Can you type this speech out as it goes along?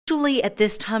Usually at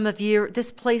this time of year,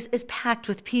 this place is packed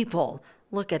with people.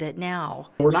 Look at it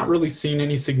now. We're not really seeing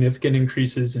any significant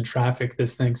increases in traffic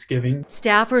this Thanksgiving.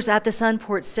 Staffers at the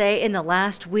Sunport say in the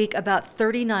last week, about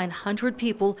 3,900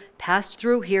 people passed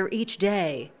through here each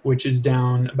day, which is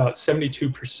down about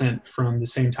 72% from the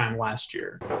same time last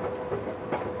year.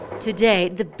 Today,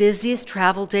 the busiest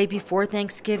travel day before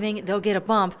Thanksgiving, they'll get a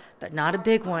bump, but not a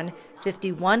big one.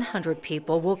 5,100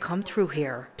 people will come through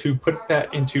here. To put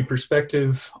that into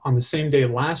perspective, on the same day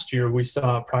last year, we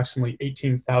saw approximately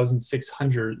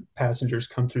 18,600 passengers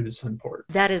come through the Sunport.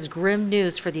 That is grim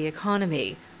news for the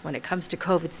economy. When it comes to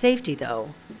COVID safety,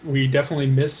 though, we definitely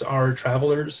miss our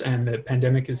travelers, and the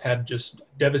pandemic has had just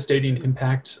devastating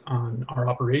impact on our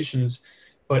operations.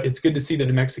 But it's good to see that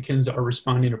New Mexicans are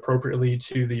responding appropriately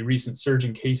to the recent surge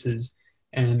in cases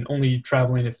and only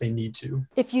traveling if they need to.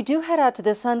 If you do head out to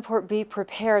the Sunport, be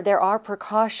prepared. There are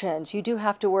precautions. You do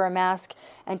have to wear a mask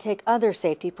and take other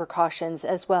safety precautions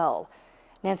as well.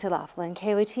 Nancy Laughlin,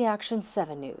 KOAT Action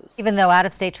 7 News. Even though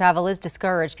out-of-state travel is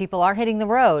discouraged, people are hitting the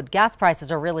road. Gas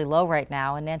prices are really low right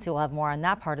now, and Nancy will have more on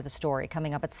that part of the story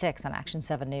coming up at 6 on Action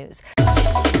 7 News.